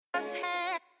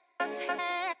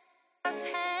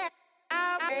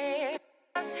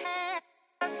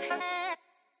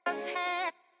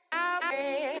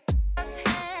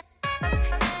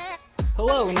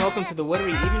Hello and welcome to the What Are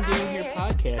We Even Doing Here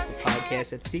podcast, a podcast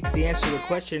that seeks the answer to the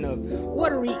question of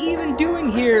what are we even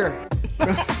doing here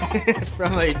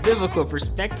from a biblical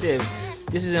perspective.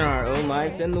 This is in our own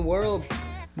lives and the world.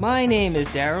 My name is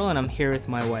Daryl and I'm here with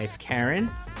my wife Karen,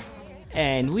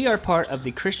 and we are part of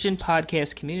the Christian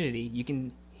podcast community. You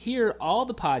can hear all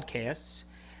the podcasts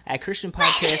at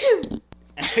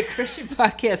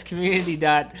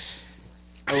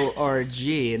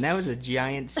christianpodcastcommunity.org, and that was a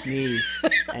giant sneeze,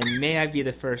 and may I be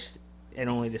the first and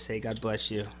only to say God bless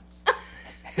you.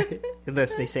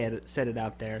 Unless they said it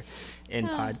out there in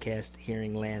podcast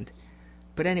hearing land.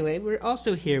 But anyway, we're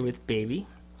also here with Baby,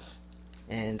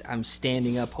 and I'm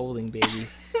standing up holding Baby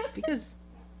because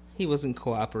he wasn't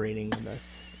cooperating with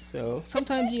us. So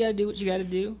sometimes you gotta do what you gotta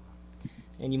do,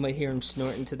 and you might hear him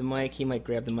snorting to the mic. He might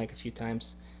grab the mic a few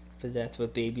times, but that's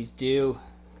what babies do.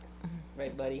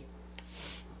 Right, buddy?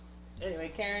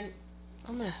 Anyway, Karen.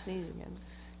 I'm gonna sneeze again.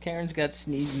 Karen's got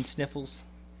sneeze and sniffles.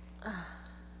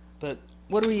 But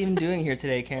what are we even doing here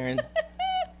today, Karen?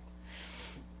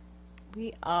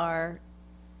 We are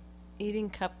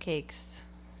eating cupcakes.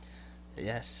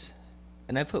 Yes.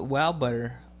 And I put wow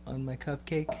butter on my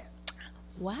cupcake.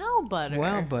 Wow butter?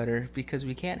 Wow butter, because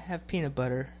we can't have peanut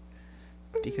butter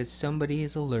because somebody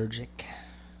is allergic.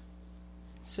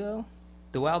 So,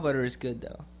 the wow butter is good,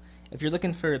 though. If you're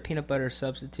looking for a peanut butter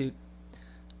substitute,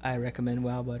 I recommend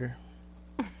wow butter.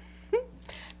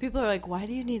 People are like, why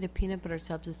do you need a peanut butter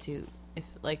substitute if,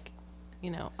 like,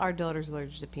 our daughter's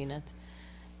allergic to peanuts?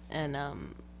 And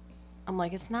I'm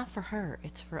like, it's not for her,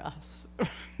 it's for us.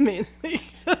 Mainly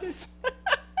because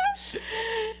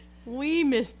we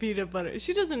miss peanut butter.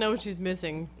 She doesn't know what she's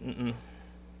missing. Mm-mm.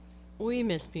 We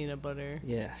miss peanut butter.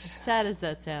 Yes. As sad as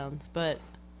that sounds, but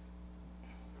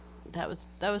that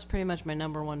was pretty much my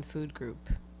number one food group.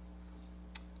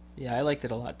 Yeah, I liked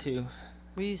it a lot, too.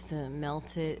 We used to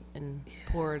melt it and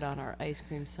pour it on our ice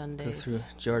cream sundaes. Go through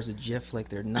jars of Jif like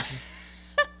they're nothing.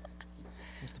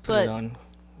 Used to put it on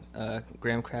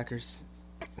graham crackers.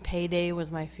 Payday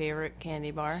was my favorite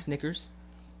candy bar. Snickers.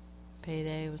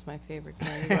 Payday was my favorite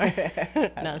candy bar.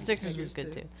 No, Snickers was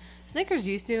good too. Snickers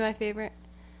used to be my favorite.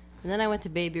 And then I went to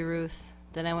Baby Ruth.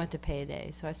 Then I went to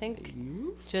Payday. So I think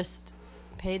just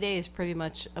Payday is pretty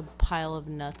much a pile of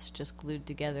nuts just glued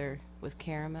together with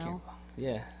caramel.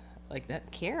 Yeah, like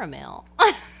that. Caramel.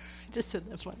 I just said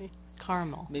that funny.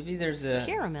 Caramel. Maybe there's a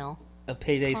Caramel. A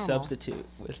Payday Caramel. Substitute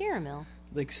with Caramel.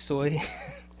 Like soy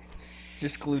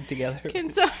just glued together.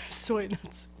 Soy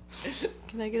nuts.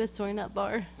 Can I get a soy nut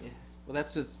bar? Yeah. Well,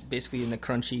 that's what's basically in the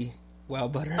crunchy wow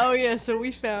butter. Oh, yeah. So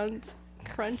we found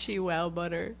crunchy wow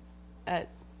butter at,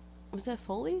 was that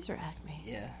Foley's or Acme?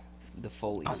 Yeah, the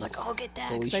Foley's. I was like, oh, get that.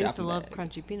 Foley's Because I used to shopping love bag.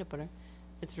 crunchy peanut butter.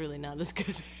 It's really not as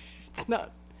good. It's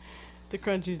not. The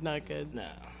crunchy's not good. No.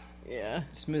 Yeah.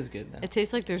 Smooth's good, though. It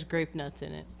tastes like there's grape nuts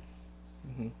in it.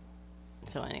 Mm-hmm.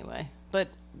 So anyway. But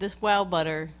this wow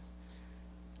butter,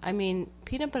 I mean,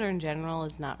 peanut butter in general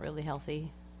is not really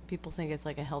healthy. People think it's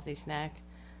like a healthy snack.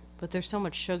 But there's so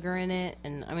much sugar in it.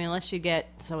 And, I mean, unless you get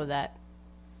some of that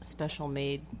special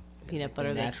made peanut Like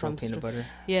butter. the natural peanut butter.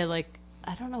 Yeah, like,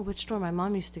 I don't know which store. My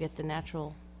mom used to get the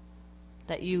natural,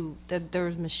 there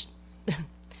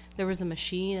was a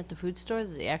machine at the food store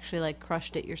that they actually, like,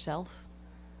 crushed it yourself.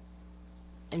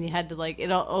 And you had to, like,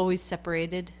 it always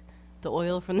separated the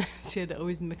oil from the, so you had to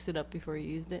always mix it up before you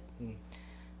used it. Mm.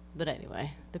 But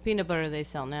anyway, the peanut butter they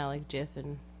sell now, like Jif,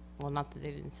 and, well, not that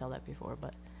they didn't sell that before,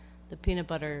 but the peanut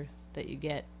butter that you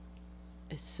get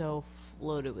is so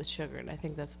loaded with sugar, and I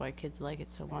think that's why kids like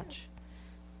it so much.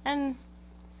 And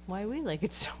why we like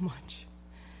it so much.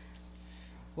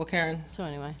 Well, Karen. So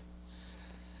anyway.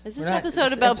 Is this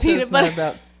episode about peanut butter? Not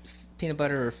about peanut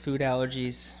butter or food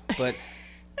allergies, but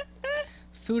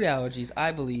food allergies,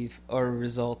 I believe, are a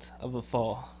result of the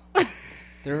fall.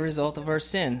 They're a result of our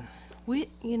sin.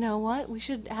 You know what? We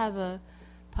should have a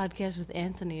podcast with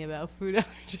Anthony about food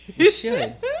allergies. We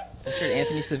should. I'm sure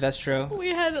Anthony Silvestro. We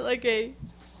had like a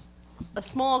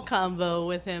small convo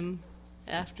with him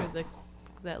after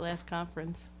that last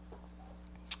conference.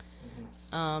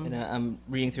 And I'm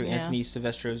reading through Anthony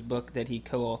Silvestro's book that he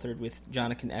co-authored with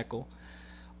Jonathan Eckel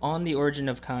on the origin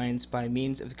of kinds by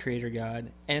means of the Creator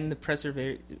God and the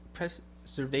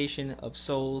preservation of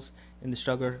souls in the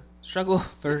struggle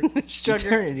for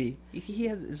eternity. He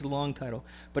has his long title,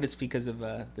 but it's because of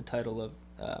the title of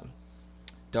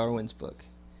Darwin's book.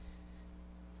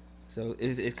 So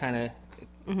it's kind of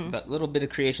a little bit of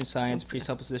creation science,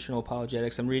 presuppositional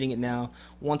apologetics. I'm reading it now.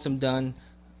 Once I'm done,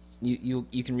 you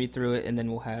can read through it, and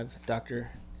then we'll have Dr.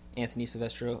 Anthony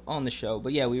Silvestro on the show.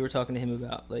 But yeah, we were talking to him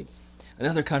about like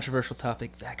another controversial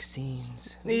topic,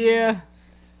 vaccines. Yeah,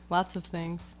 lots of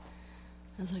things.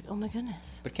 I was like, oh my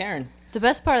goodness. But Karen. The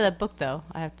best part of that book, though,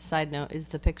 I have to side note, is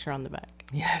the picture on the back.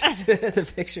 Yes, the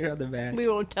picture on the back. We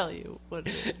won't tell you what it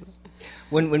is.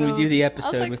 When we do the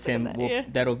episode like, with him,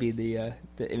 that, that'll be the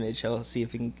image. I'll see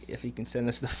if he can send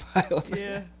us the file.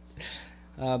 Yeah.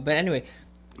 But anyway,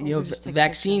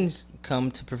 vaccines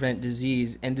come to prevent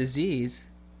disease, and disease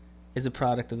is a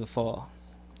product of the fall.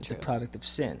 It's a product of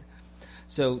sin.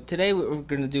 So today we're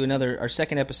going to do our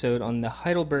second episode on the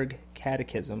Heidelberg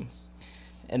Catechism,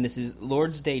 and this is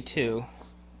Lord's Day 2,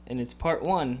 and it's part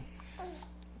 1,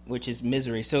 which is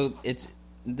misery. So it's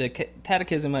the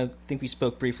Catechism. I think we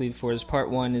spoke briefly before. Is part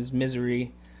 1 is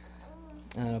misery.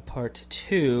 Part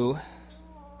 2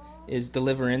 is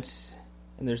deliverance,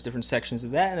 and there's different sections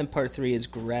of that, and then part 3 is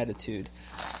gratitude.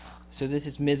 So this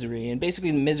is misery, and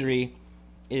basically misery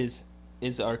is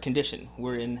our condition.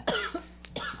 We're in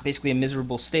basically a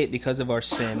miserable state because of our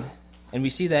sin, and we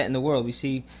see that in the world. We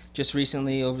see just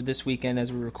recently, over this weekend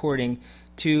as we're recording,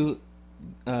 2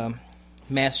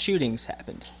 mass shootings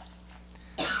happened.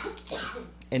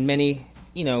 And many,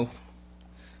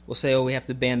 will say, oh, we have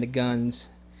to ban the guns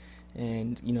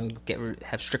and,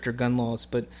 have stricter gun laws.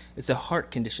 But it's a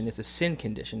heart condition. It's a sin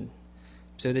condition.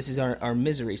 So this is our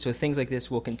misery. So things like this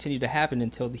will continue to happen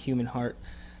until the human heart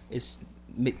is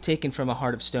taken from a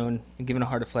heart of stone and given a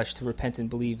heart of flesh to repent and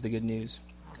believe the good news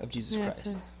of Jesus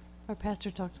Christ. Our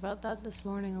pastor talked about that this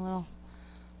morning a little.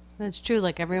 And it's true,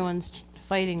 like everyone's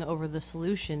fighting over the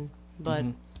solution, but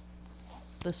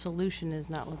the solution is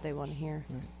not what they want to hear.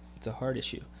 Right. It's a heart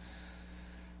issue.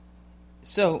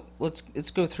 So let's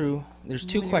go through. There's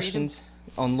 2 questions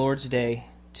on Lord's Day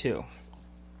 2.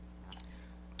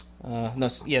 They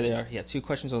are. Yeah, 2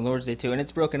 questions on Lord's Day 2, and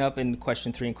it's broken up in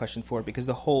question 3 and question 4 because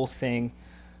the whole thing,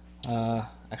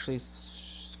 actually,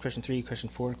 it's question 3, question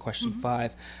 4, question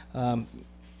 5.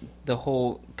 The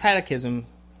whole catechism,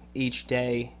 each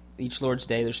Lord's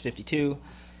Day, there's 52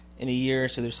 in a year,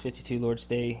 so there's 52 Lord's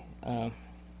Day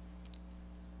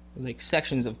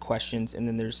sections of questions, and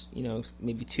then there's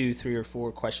maybe 2, 3, or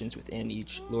 4 questions within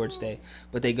each Lord's Day,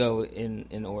 but they go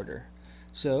in order.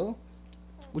 So,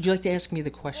 would you like to ask me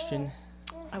the question?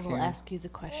 I will ask you the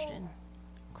question.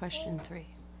 Question 3.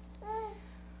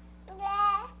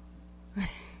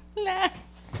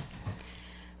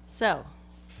 So,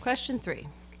 question 3.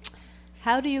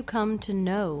 How do you come to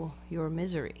know your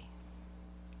misery?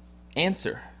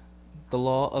 Answer. The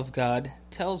law of God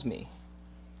tells me.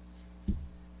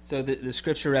 So the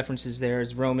scripture references there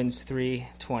is Romans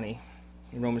 3:20.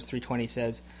 And Romans 3:20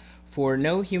 says, "For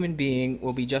no human being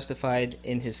will be justified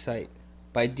in his sight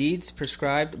by deeds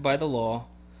prescribed by the law,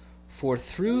 for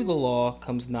through the law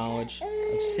comes knowledge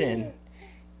of sin."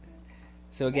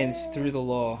 So again, it's through the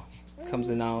law comes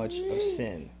the knowledge of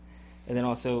sin. And then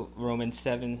also Romans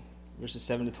 7, verses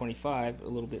 7 to 25, a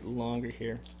little bit longer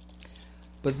here.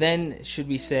 "But then should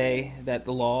we say that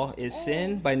the law is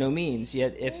sin? By no means.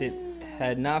 Yet if it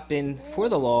had not been for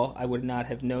the law, I would not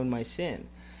have known my sin.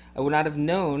 I would not have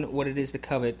known what it is to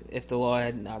covet if the law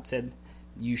had not said,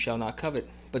 'You shall not covet.'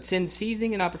 But sin,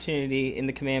 seizing an opportunity in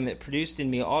the commandment, produced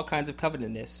in me all kinds of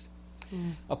covetousness.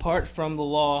 Apart from the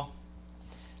law,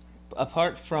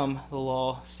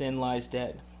 sin lies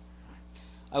dead.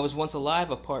 I was once alive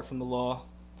apart from the law,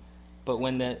 but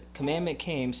when the commandment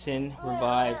came, sin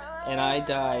revived, and I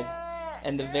died,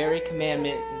 and the very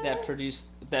commandment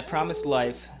that promised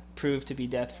life proved to be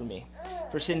death for me.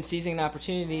 For sin, seizing an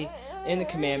opportunity in the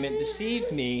commandment,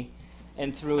 deceived me,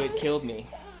 and through it killed me.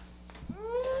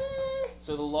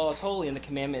 So the law is holy, and the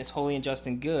commandment is holy and just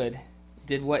and good.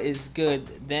 Did what is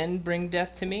good then bring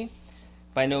death to me?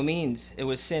 By no means. It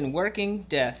was sin working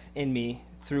death in me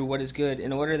through what is good,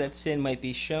 in order that sin might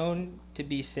be shown to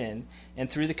be sin, and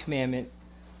through the commandment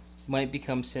might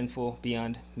become sinful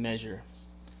beyond measure."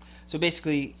 So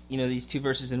basically, these 2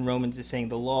 verses in Romans is saying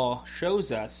the law shows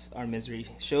us our misery,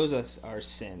 shows us our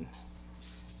sin.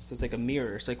 So it's like a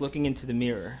mirror. It's like looking into the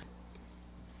mirror.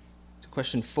 So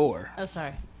question 4. Oh,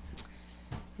 sorry.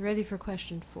 Ready for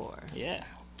question 4. Yeah.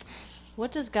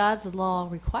 What does God's law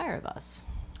require of us?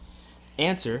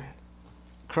 Answer.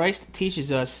 Christ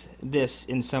teaches us this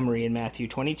in summary in Matthew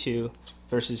 22,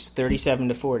 verses 37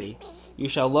 to 40. "You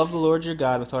shall love the Lord your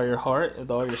God with all your heart, with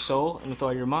all your soul, and with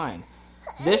all your mind.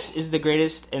 This is the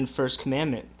greatest and first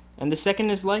commandment. And the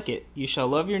second is like it. You shall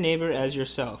love your neighbor as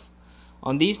yourself.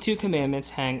 On these 2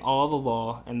 commandments hang all the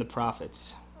law and the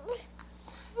prophets."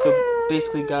 So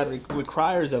basically God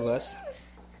requires of us,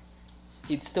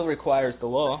 he still requires the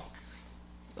law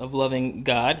of loving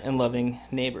God and loving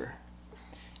neighbor.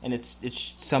 And it's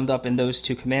summed up in those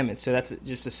 2 commandments. So that's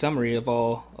just a summary of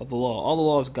all of the law. All the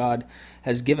laws God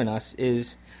has given us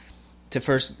is to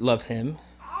first love him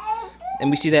And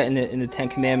we see that in the Ten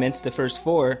Commandments. The first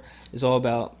 4 is all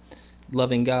about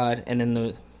loving God, and then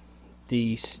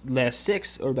the last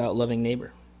 6 are about loving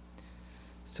neighbor.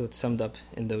 So it's summed up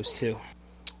in those 2.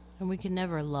 And we can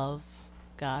never love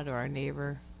God or our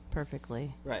neighbor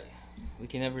perfectly. Right. We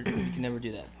can never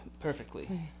do that perfectly.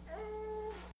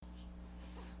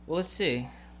 Well, let's see.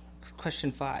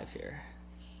 Question 5 here.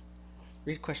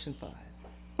 Read question 5.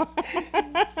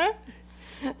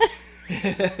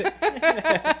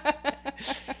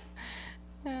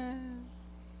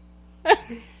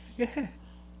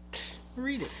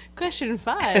 Read it. Question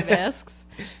 5 asks,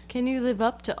 can you live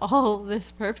up to all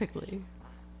this perfectly?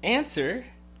 Answer,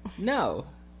 no.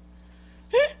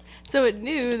 So it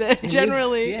knew that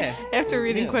generally, yeah, after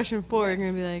reading knew. question 4, you're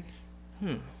going to be like,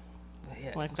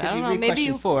 Yeah. Like, Because I you don't know, read maybe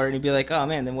question you- 4 and you'd be like, oh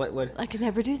man, then what? I could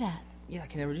never do that. Yeah, I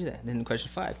can never do that. Then question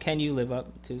 5, can you live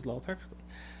up to his law perfectly?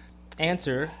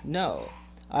 Answer, no.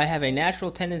 I have a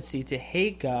natural tendency to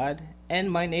hate God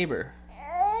and my neighbor.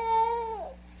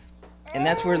 And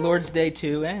that's where Lord's Day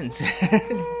 2 ends.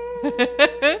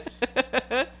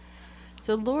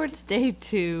 So Lord's Day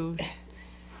 2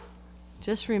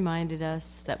 just reminded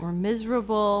us that we're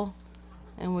miserable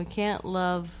and we can't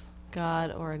love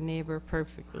God or our neighbor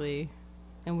perfectly,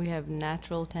 and we have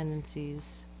natural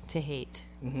tendencies to hate.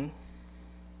 Mm-hmm.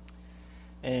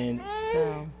 And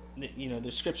So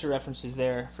there's scripture references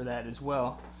there for that as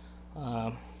well.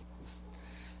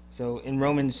 So in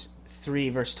Romans 3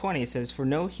 verse 20 it says, for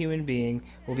no human being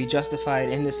will be justified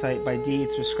in the sight by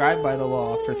deeds prescribed by the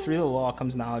law, for through the law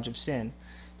comes knowledge of sin,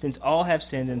 since all have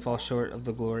sinned and fall short of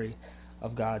the glory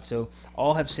of God. So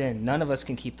all have sinned. None of us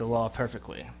can keep the law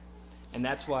perfectly. And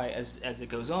that's why as it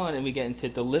goes on and we get into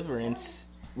deliverance,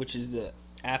 which is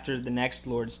after the next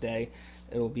Lord's Day,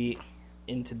 it'll be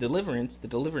into deliverance, the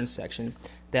deliverance section.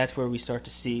 That's where we start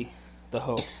to see the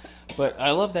hope. But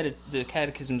I love that the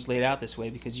catechism's laid out this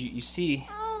way, because you see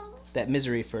that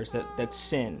misery first, that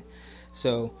sin.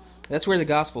 So that's where the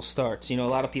gospel starts. A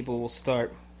lot of people will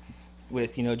start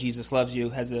with, Jesus loves you,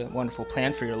 has a wonderful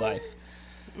plan for your life.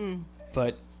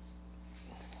 But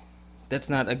that's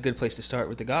not a good place to start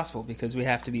with the gospel, because we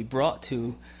have to be brought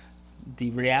to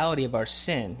the reality of our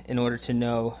sin in order to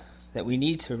know that we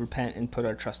need to repent and put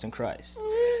our trust in Christ.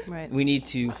 right. We need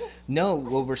to know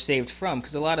what we're saved from,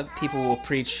 because a lot of people will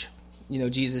preach,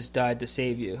 Jesus died to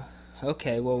save you.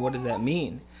 Okay, well, what does that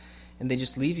mean? And they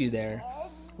just leave you there.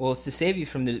 Well, it's to save you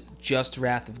from the just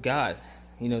wrath of God.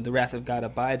 The wrath of God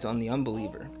abides on the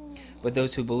unbeliever. But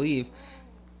those who believe,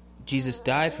 Jesus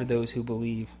died for those who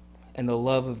believe. And the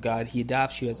love of God, he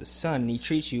adopts you as a son, and he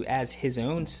treats you as his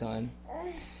own son,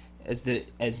 as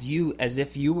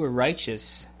if you were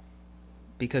righteous,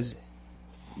 because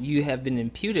you have been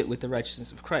imputed with the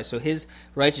righteousness of Christ. So his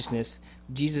righteousness,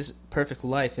 Jesus' perfect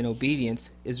life and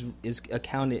obedience is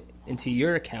accounted into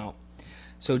your account.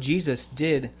 So Jesus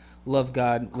did love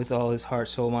God with all his heart,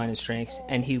 soul, mind, and strength,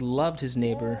 and he loved his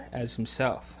neighbor as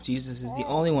himself. Jesus is the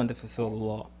only one to fulfill the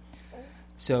law.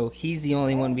 So he's the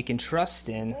only one we can trust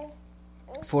in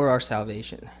for our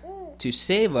salvation, to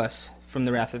save us from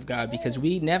the wrath of God, because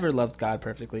we never loved God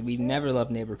perfectly. We never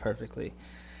loved neighbor perfectly.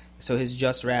 So his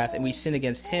just wrath, and we sin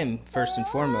against him first and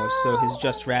foremost, so his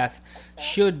just wrath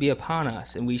should be upon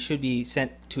us, and we should be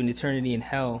sent to an eternity in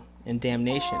hell and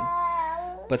damnation.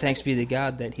 But thanks be to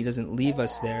God that he doesn't leave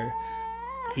us there.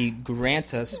 He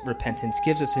grants us repentance,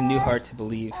 gives us a new heart to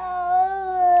believe.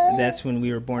 And that's when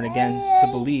we were born again, to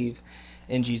believe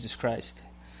in Jesus Christ.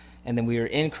 And then we are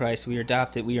in Christ, we are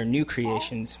adopted, we are new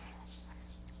creations.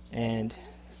 And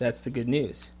that's the good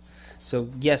news. So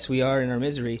yes, we are in our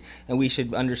misery, and we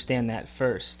should understand that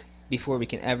first before we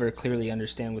can ever clearly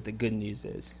understand what the good news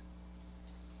is.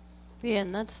 Yeah,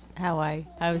 and that's how I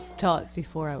was taught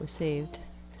before I was saved,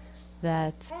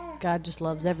 that God just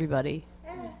loves everybody,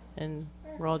 and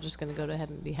we're all just going to go to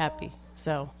heaven and be happy.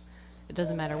 So it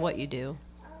doesn't matter what you do.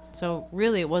 So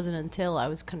really, it wasn't until I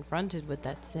was confronted with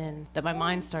that sin that my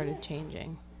mind started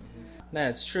changing.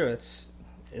 That's true.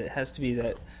 It has to be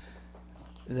that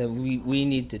we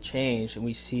need to change, and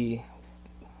we see,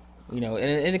 and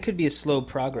it could be a slow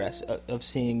progress of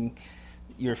seeing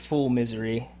your full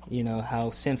misery, how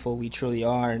sinful we truly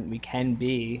are and we can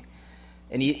be.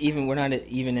 And even we're not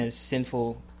even as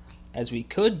sinful as we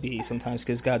could be sometimes,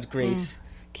 because God's grace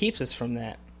keeps us from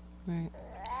that. Right.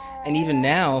 And even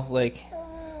now,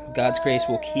 God's grace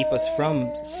will keep us from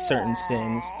certain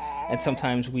sins, and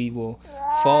sometimes we will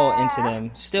fall into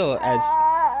them still as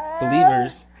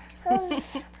believers.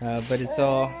 But it's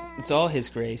all his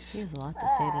He grace. has a lot to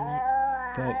say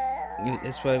tonight. But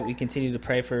that's why we continue to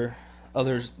pray for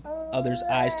others others'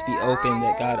 eyes to be open,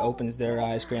 that God opens their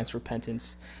eyes, grants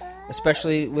repentance,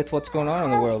 especially with what's going on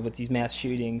in the world with these mass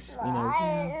shootings,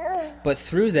 But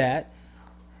through that,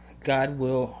 God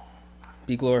will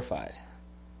be glorified.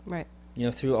 Right.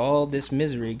 Through all this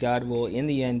misery, God will, in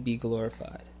the end, be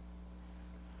glorified.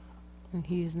 And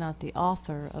he's not the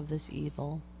author of this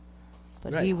evil,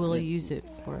 but Right. he will use it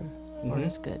for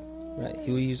his good. Right.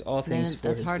 He will use all things for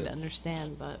his That's hard good. to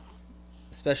understand, but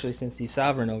Especially since he's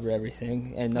sovereign over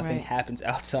everything, and nothing Right. happens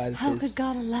outside of how his... could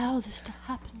God allow this to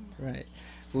happen? Right.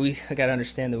 We got to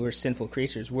understand that we're sinful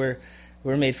creatures. We're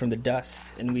made from the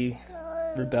dust, and we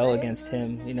rebel against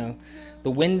him. The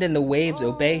wind and the waves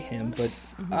obey him, but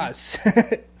us,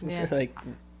 Yeah. like,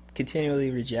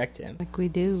 continually reject him. Like we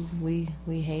do. We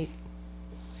hate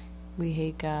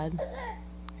God,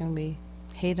 and we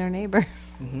hate our neighbor.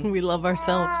 We love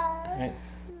ourselves. Right.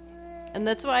 And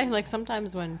that's why, like,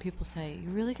 sometimes when people say, you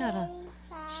really gotta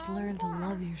just learn to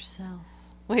love yourself.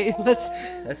 Wait,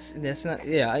 That's not...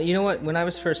 Yeah, you know what? When I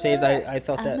was first saved, I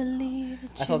thought I that... believe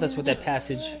I thought that's what that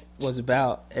passage was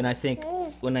about, and I think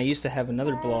when I used to have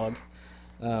another blog,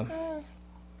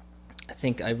 I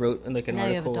think I wrote like an now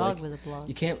you article. have a dog like, with a blog.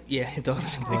 You can't, yeah, a dog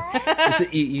with a blog.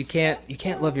 you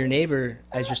can't love your neighbor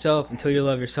as yourself until you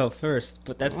love yourself first.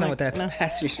 But that's not what that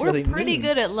passage We're really pretty means.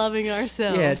 good at loving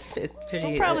ourselves. Yeah, it's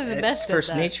pretty. We're probably the best It's at first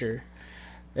that. nature.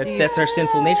 That's our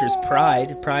sinful nature. Is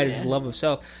pride. Pride is love of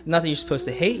self. Not that you're supposed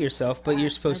to hate yourself, but you're I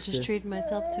supposed just to. treated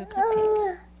myself to a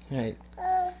cupcake. Right.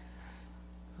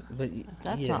 But If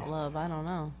that's yeah. not love, I don't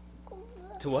know.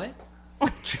 To what?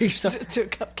 Treat yourself To a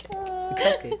cupcake. a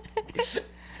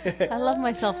cupcake. I love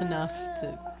myself enough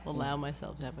to allow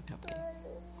myself to have a cupcake.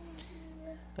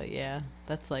 But yeah,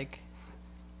 that's like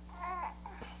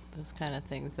those kind of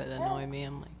things that annoy me.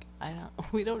 I'm like,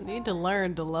 we don't need to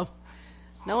learn to love.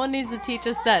 No one needs to teach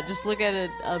us that. Just look at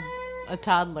a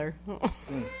toddler.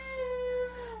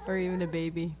 Or even a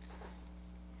baby.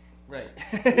 Right.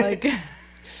 Like,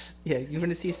 Yeah, you want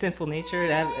to see sinful nature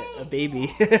and have a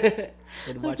baby.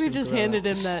 And watch we them just grow handed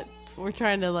up. him that. We're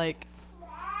trying to, like,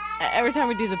 every time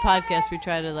we do the podcast, we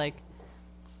try to, like,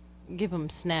 give him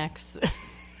snacks.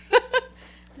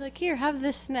 Be like, here, have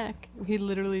this snack. He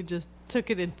literally just took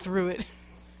it and threw it.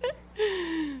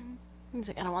 He's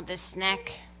like, I don't want this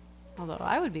snack. Although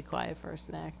I would be quiet for a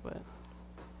snack, but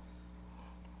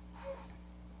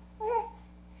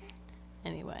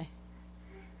anyway.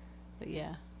 But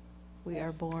yeah, we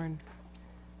are born.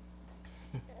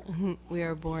 We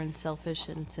are born selfish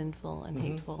and sinful and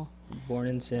hateful. Born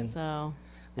in sin. So,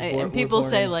 We're born- and people we're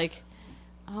born say in- like,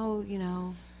 oh,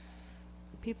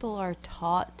 people are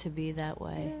taught to be that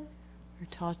way. They're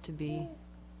taught to be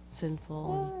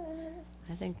sinful.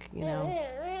 And I think, we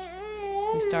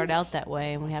start out that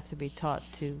way and we have to be taught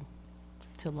to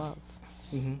love.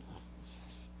 Mm-hmm.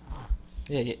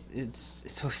 Yeah,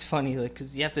 it's always funny, like,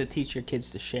 because you have to teach your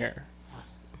kids to share,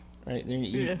 right?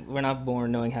 We're not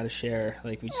born knowing how to share.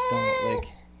 Like, we just don't, like,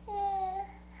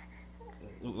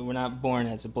 we're not born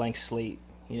as a blank slate,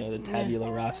 the tabula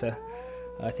rasa.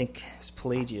 I think it was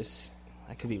Pelagius.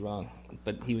 I could be wrong,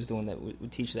 but he was the one that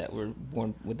would teach that we're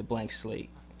born with a blank slate.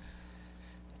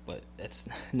 But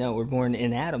we're born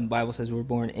in Adam. The Bible says we're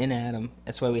born in Adam.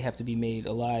 That's why we have to be made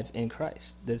alive in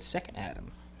Christ, the second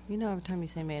Adam. Every time you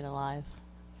say made alive,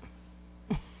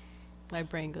 my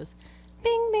brain goes,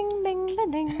 bing, bing, bing,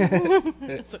 bing,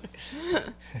 ding.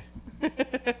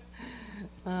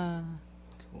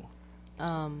 Cool.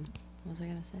 What was I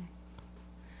going to say?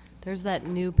 There's that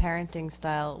new parenting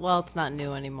style. Well, it's not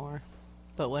new anymore.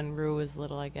 But when Rue was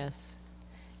little, I guess,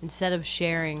 instead of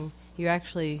sharing, you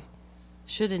actually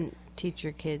shouldn't teach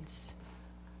your kids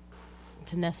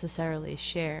to necessarily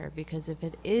share, because if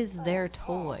it is their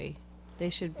toy, they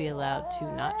should be allowed to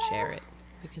not share it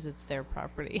because it's their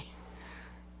property.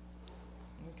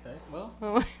 Okay,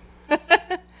 well.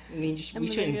 I mean, we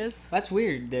shouldn't. Guess. That's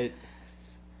weird that.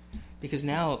 Because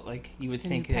now, like, you would the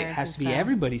think new that it has to be parenting style.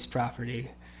 everybody's property.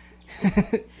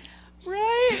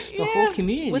 Right? The whole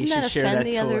community Wouldn't should that share offend that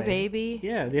the other toy. baby?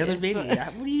 Yeah, the other If-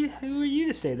 baby. Who are you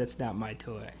to say that's not my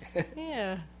toy?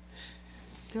 Yeah.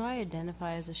 Do I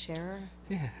identify as a sharer?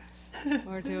 Yeah.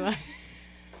 Or do I?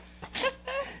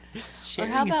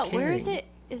 Sharing Or how is about, where is caring. it?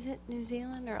 Is it New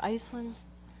Zealand or Iceland?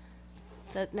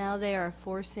 That now they are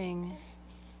forcing,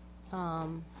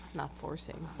 not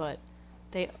forcing, but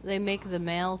they make the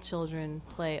male children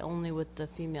play only with the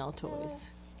female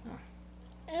toys.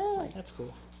 That's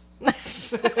cool.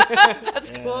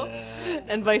 That's cool.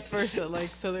 And vice versa. Like,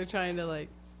 so they're trying to, like,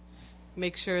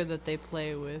 make sure that they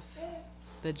play with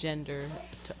the gender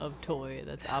of toy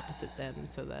that's opposite them,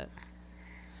 so that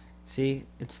See,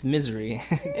 it's misery.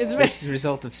 It's the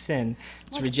result of sin.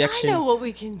 It's Like, rejection. I know what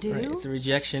we can do. Right, it's a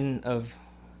rejection of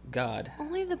God.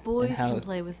 Only the boys how can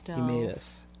play with dolls. He made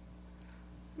us.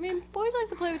 I mean, boys like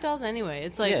to play with dolls anyway.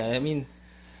 It's like, Yeah, I mean,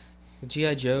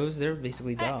 G.I. Joes, they're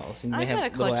basically dolls. And I've they got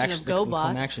have a little collection of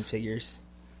GoBots. action figures.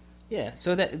 Yeah,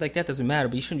 so that doesn't matter,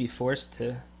 but you shouldn't be forced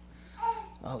to,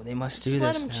 they must do just this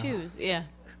let them now. choose. Yeah.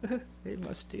 They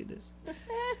must do this.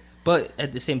 But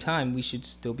at the same time, we should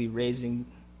still be raising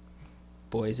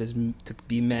boys to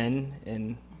be men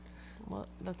and Well,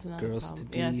 that's another girls problem.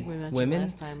 to be Yeah, I think we mentioned women.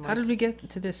 last time. How did we get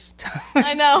to this?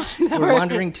 I know. We're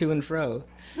wandering to and fro.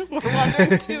 We're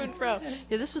wandering to and fro.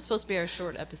 Yeah, this was supposed to be our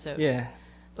short episode. Yeah.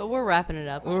 But we're wrapping it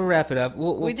up. We'll wrap it up.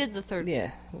 We did the third.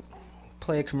 Yeah.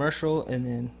 Play a commercial and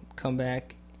then come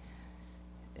back.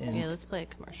 And Yeah, let's play a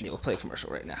commercial. we'll play a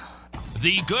commercial right now.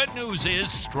 The good news is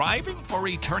Striving for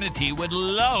Eternity would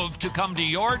love to come to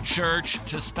your church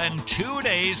to spend 2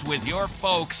 days with your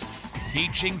folks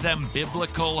teaching them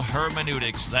biblical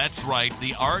hermeneutics. That's right,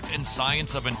 the art and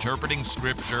science of interpreting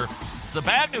Scripture. The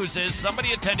bad news is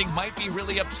somebody attending might be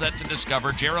really upset to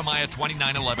discover Jeremiah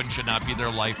 29:11 should not be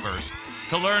their life verse.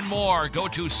 To learn more, go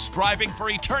to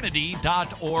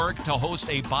strivingforeternity.org to host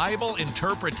a Bible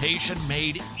interpretation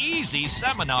made easy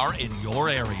seminar in your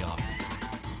area.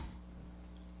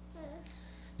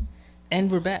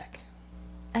 And we're back.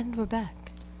 And we're back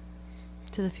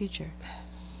to the future.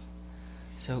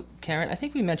 So, Karen, I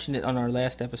think we mentioned it on our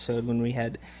last episode when we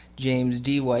had James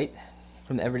D. White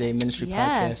from the Everyday Ministry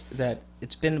Yes. podcast, that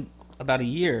it's been about a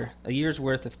year's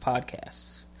worth of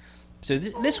podcasts. So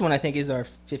this one, I think, is our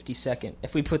 52nd,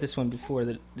 if we put this one before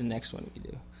the next one we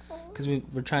do. Because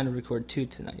we're trying to record 2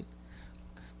 tonight.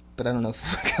 But I don't know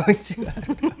if we're going to. I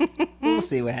don't know. We'll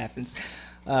see what happens.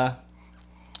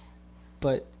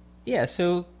 But, yeah,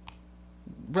 so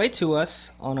write to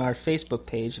us on our Facebook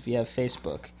page if you have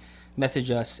Facebook.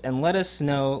 Message us and let us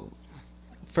know,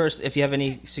 first, if you have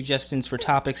any suggestions for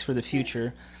topics for the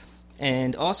future.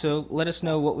 And also, let us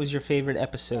know what was your favorite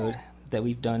episode that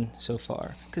we've done so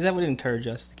far, because that would encourage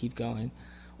us to keep going.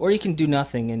 Or you can do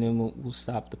nothing and then we'll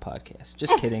stop the podcast.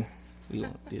 Just kidding. We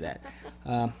won't do that.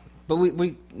 But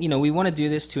we want to do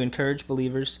this to encourage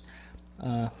believers.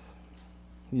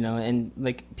 And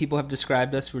like people have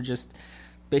described us, we're just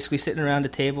basically sitting around a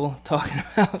table talking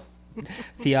about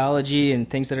theology and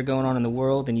things that are going on in the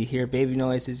world, and you hear baby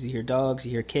noises, you hear dogs,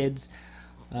 you hear kids.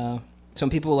 Some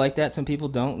people like that, some people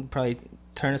don't. Probably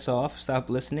turn us off, stop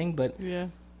listening. But Yeah.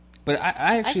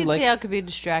 I actually I can see how it could be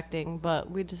distracting, but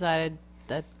we decided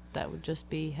that would just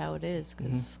be how it is,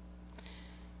 because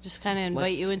just kind of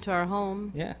invite you into our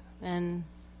home. Yeah. And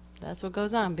that's what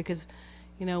goes on, because,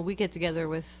 we get together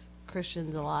with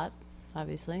Christians a lot,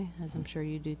 obviously, as I'm sure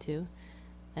you do too.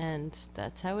 And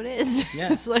that's how it is.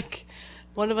 Yeah. It's like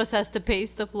one of us has to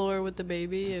pace the floor with the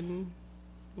baby, and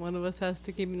one of us has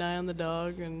to keep an eye on the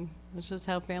dog, and that's just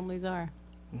how families are.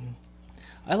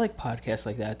 I like podcasts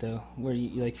like that though, where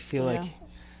you like feel Yeah. like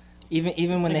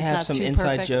even when Like they it's have not some too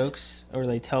inside perfect. jokes, or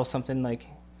they tell something like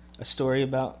a story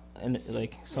about and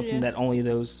like something Yeah. that only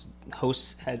those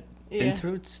hosts had been Yeah.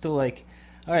 through. It's still like,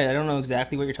 all right, I don't know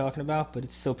exactly what you're talking about, but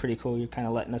it's still pretty cool. You're kind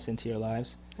of letting us into your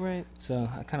lives, Right. so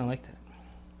I kind of like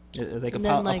that. Like And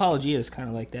then, like- Apologia is kind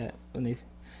of like that when they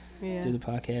Yeah. do the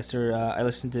podcast. Or I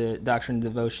listen to Doctrine and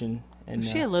Devotion, and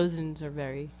Theologians are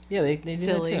very they do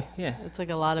silly. that too. Yeah. It's like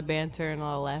a lot of banter and a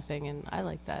lot of laughing, and I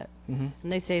like that. Mm-hmm.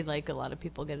 And they say like a lot of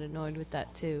people get annoyed with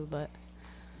that too, but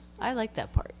I like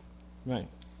that part. Right.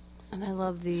 And I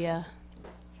love the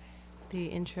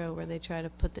intro where they try to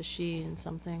put the she in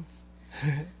something.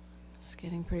 It's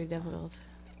getting pretty difficult.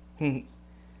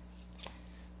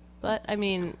 But I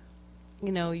mean,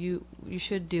 you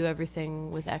should do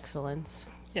everything with excellence.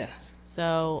 Yeah.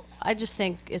 So I just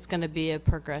think it's going to be a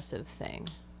progressive thing.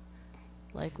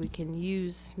 Like, we can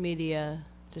use media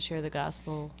to share the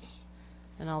gospel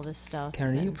and all this stuff.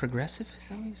 Karen, are you and, progressive? Is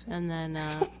that what you said? and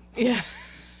then, yeah.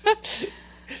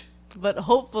 But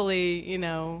hopefully,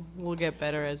 we'll get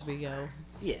better as we go.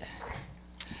 Yeah.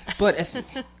 But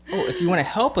if you want to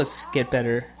help us get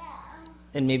better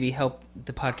and maybe help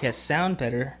the podcast sound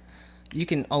better, you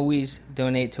can always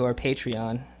donate to our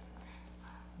Patreon.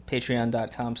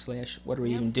 Patreon.com/what are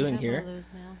we even doing We have here? all those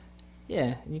now.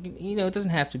 Yeah, you can. It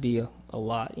doesn't have to be a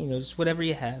lot. Just whatever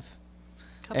you have,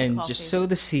 Cup of and coffee. just sow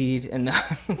the seed. And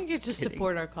You just kidding.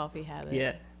 support our coffee habit.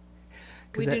 Yeah.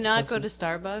 'Cause We that do not helps go to us-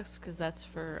 Starbucks because that's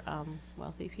for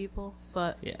wealthy people.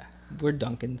 But Yeah, we're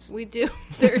Dunkins, we do.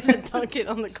 There is a Dunkin'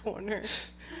 on the corner.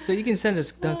 so you can send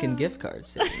us Dunkin' gift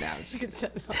cards. Now, You can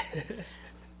set it up.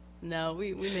 No,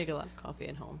 we make a lot of coffee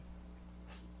at home.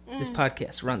 this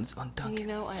podcast runs on Dunkin'.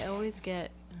 I always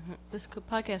get This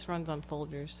podcast runs on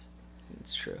Folgers.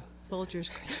 It's true. Folgers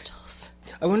crystals.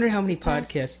 I wonder how many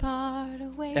Best podcasts part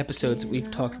of episodes waking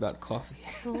we've talked up, about coffee.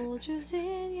 Folgers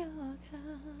in your cup.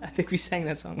 I think we sang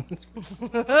that song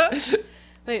once.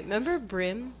 Wait, remember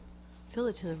Brim? Fill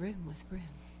it to the rim with Brim.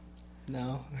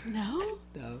 No. No?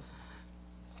 No.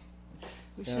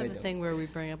 We should No, I have a don't. thing where we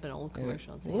bring up an old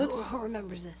commercial and say, Let's- who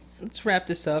remembers this? Let's wrap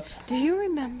this up. Do you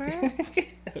remember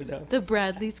Oh, no. the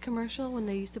Bradley's commercial when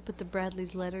they used to put the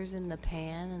Bradley's letters in the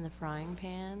pan, in the frying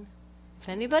pan? If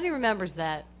anybody remembers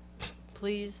that,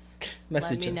 please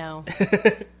Message let me us.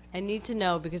 know. I need to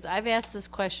know because I've asked this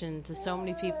question to so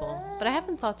many people, but I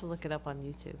haven't thought to look it up on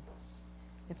YouTube.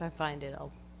 If I find it,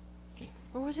 I'll...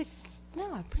 Or was it...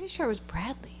 No, I'm pretty sure it was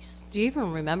Bradley's. Do you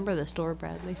even remember the store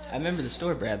Bradley's? I remember the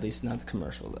store Bradley's, not the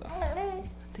commercial, though.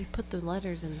 They put the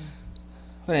letters in the...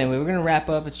 But anyway, we're going to wrap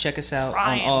up. Let's check us out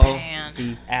Frying on all pan.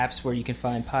 the apps where you can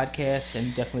find podcasts,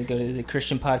 and definitely go to the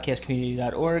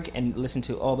christianpodcastcommunity.org and listen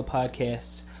to all the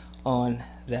podcasts on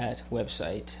that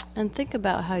website. And think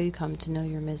about how you come to know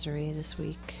your misery this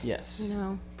week. Yes. You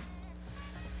know?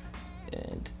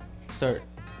 And start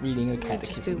reading a You'd just be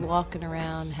catechism. walking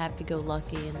around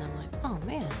happy-go-lucky, and then like, oh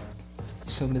man,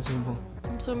 So miserable.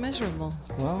 I'm so miserable.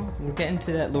 Well, we're getting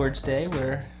to that Lord's Day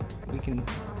where we can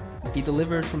be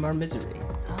delivered from our misery.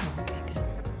 Oh, okay,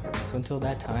 good. So until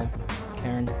that time,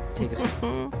 Karen, take us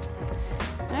home.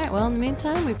 All right, well, in the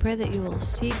meantime, we pray that you will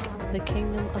seek the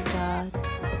kingdom of God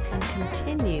and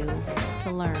continue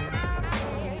to learn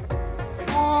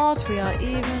what we are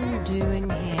even doing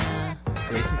here.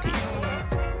 Grace and peace.